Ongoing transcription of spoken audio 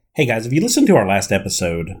Hey guys, if you listened to our last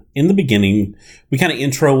episode, in the beginning, we kind of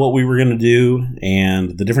intro what we were going to do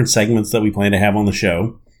and the different segments that we plan to have on the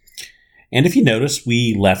show. And if you notice,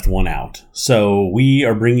 we left one out. So we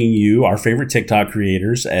are bringing you our favorite TikTok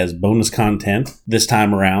creators as bonus content this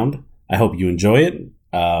time around. I hope you enjoy it.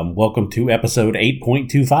 Welcome to episode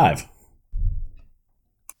 8.25.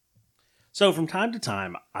 So from time to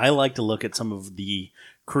time, I like to look at some of the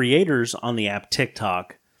creators on the app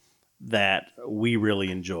TikTok that we really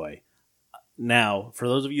enjoy. Now, for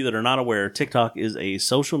those of you that are not aware, TikTok is a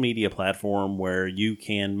social media platform where you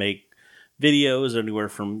can make videos anywhere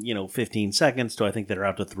from 15 seconds to I think they're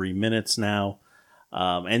out to 3 minutes now,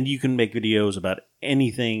 and you can make videos about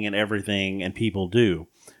anything and everything, and people do.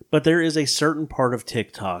 But there is a certain part of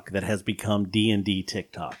TikTok that has become D&D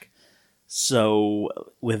TikTok. So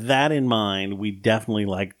with that in mind, we definitely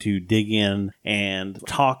like to dig in and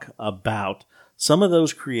talk about some of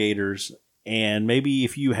those creators, and maybe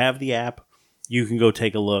if you have the app, you can go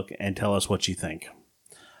take a look and tell us what you think.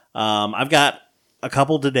 I've got a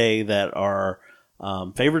couple today that are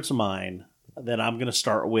favorites of mine that I'm going to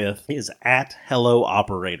start with is at Hello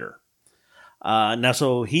Operator. Now,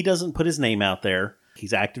 so he doesn't put his name out there.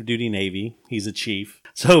 He's active duty Navy. He's a chief.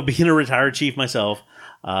 So being a retired chief myself,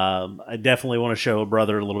 I definitely want to show a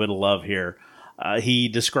brother a little bit of love here. He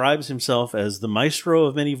describes himself as the maestro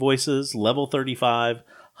of many voices, level 35,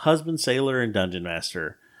 husband, sailor, and dungeon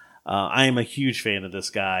master. I am a huge fan of this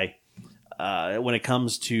guy. When it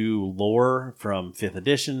comes to lore from 5th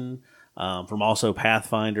edition, from also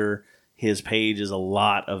Pathfinder, his page is a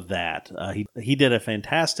lot of that. He did a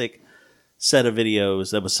fantastic set of videos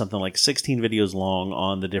that was something like 16 videos long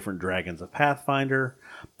on the different dragons of Pathfinder.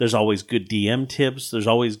 There's always good DM tips. There's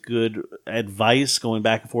always good advice going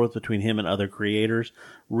back and forth between him and other creators.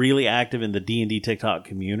 Really active in the D&D TikTok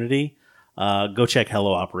community. Go check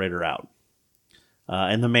Hello Operator out.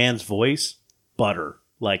 And the man's voice, butter.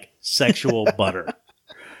 Like sexual butter.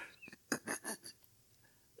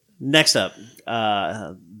 Next up,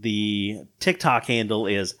 the TikTok handle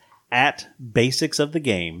is at Basics of the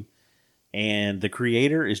Game. And the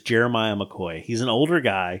creator is Jeremiah McCoy. He's an older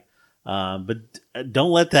guy, but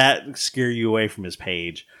don't let that scare you away from his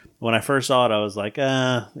page. When I first saw it, I was like,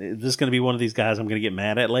 is this going to be one of these guys I'm going to get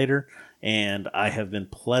mad at later? And I have been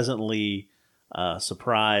pleasantly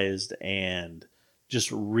surprised and just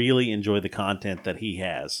really enjoy the content that he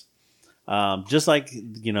has. Just like,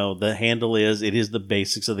 the handle is, it is the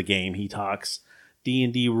basics of the game. He talks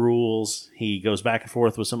D&D rules. He goes back and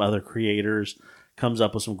forth with some other creators, comes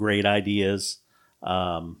up with some great ideas.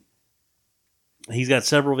 He's got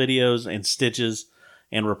several videos and stitches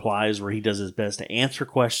and replies where he does his best to answer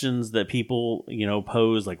questions that people,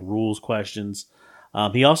 pose, like rules questions.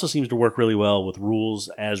 He also seems to work really well with rules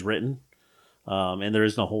as written. And there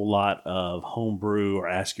isn't a whole lot of homebrew or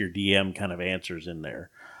ask your DM kind of answers in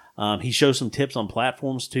there. He shows some tips on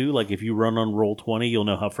platforms too. Like if you run on Roll20, you'll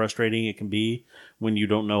know how frustrating it can be when you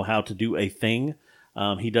don't know how to do a thing.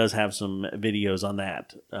 He does have some videos on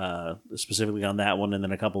that, specifically on that one, and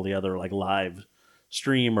then a couple of the other like live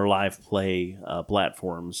stream or live play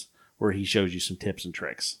platforms where he shows you some tips and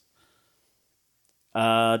tricks.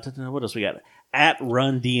 What else we got? At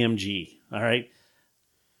Run DMG. All right.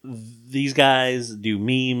 These guys do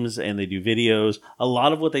memes and they do videos. A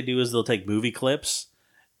lot of what they do is they'll take movie clips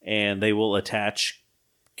and they will attach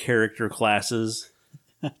character classes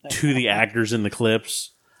to the actors in the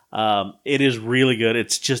clips. It is really good.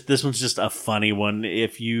 This one's just a funny one.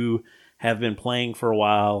 If you have been playing for a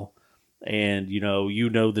while and you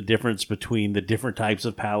know the difference between the different types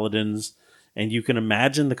of paladins, and you can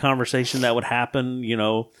imagine the conversation that would happen,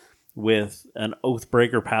 with an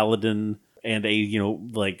Oathbreaker paladin and a,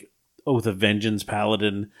 like Oath of Vengeance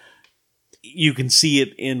paladin, you can see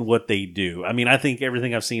it in what they do. I mean, I think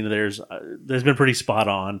everything I've seen there's been pretty spot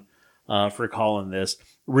on for calling this.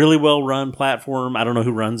 Really well run platform. I don't know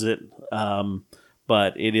who runs it,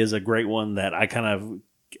 but it is a great one that I kind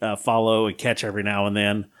of follow and catch every now and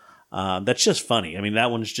then. That's just funny. I mean,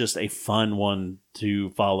 that one's just a fun one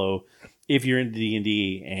to follow if you're into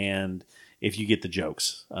D&D and if you get the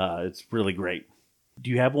jokes. It's really great. Do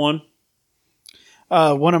you have one?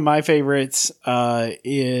 One of my favorites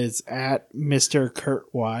is at Mr. Kurt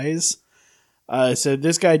Wise. So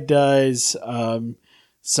this guy does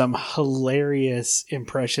some hilarious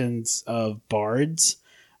impressions of bards.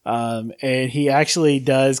 And he actually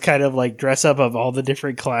does kind of like dress up of all the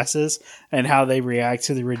different classes and how they react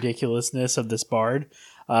to the ridiculousness of this bard.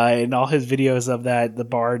 In all his videos of that, the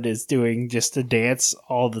bard is doing just a dance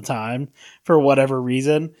all the time for whatever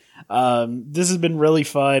reason. This has been really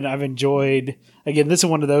fun. I've enjoyed, again, this is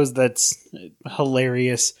one of those that's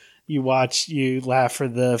hilarious you laugh for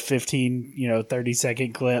the 15,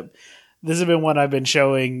 30-second clip. This has been one I've been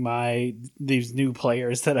showing these new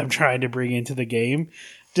players that I'm trying to bring into the game,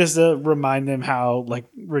 just to remind them how like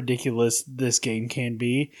ridiculous this game can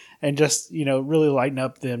be, and just really lighten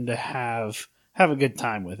up them to have a good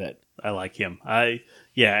time with it. I like him.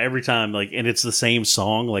 Every time, like, and it's the same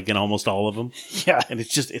song, like in almost all of them. Yeah, and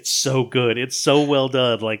it's so good. It's so well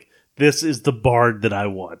done. Like, this is the bard that I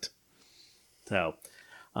want. So,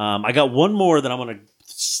 I got one more that I'm going to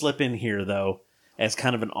slip in here though, as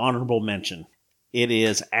kind of an honorable mention. It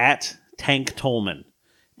is at Tank Tolman,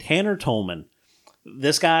 Tanner Tolman.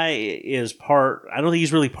 This guy is I don't think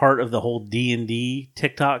he's really part of the whole D&D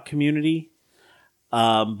TikTok community,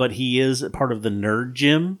 but he is part of the Nerd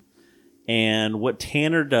Gym. And what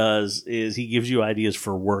Tanner does is he gives you ideas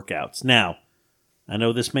for workouts. Now, I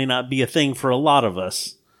know this may not be a thing for a lot of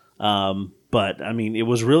us, but I mean, it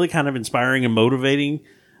was really kind of inspiring and motivating.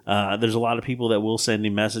 There's a lot of people that will send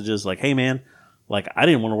him messages like, hey man, like I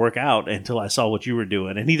didn't want to work out until I saw what you were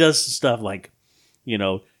doing. And he does stuff like, you're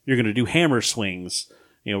going to do hammer swings,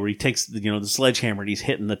 where he takes the sledgehammer and he's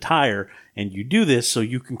hitting the tire, and you do this so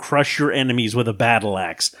you can crush your enemies with a battle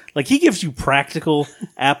axe. Like, he gives you practical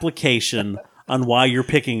application on why you're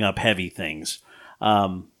picking up heavy things.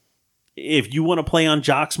 If you want to play on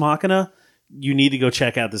Jox Machina, you need to go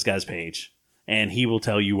check out this guy's page, and he will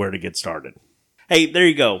tell you where to get started. Hey, there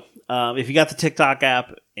you go. If you got the TikTok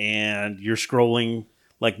app and you're scrolling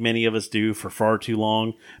like many of us do for far too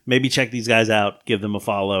long, maybe check these guys out, give them a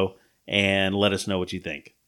follow, and let us know what you think.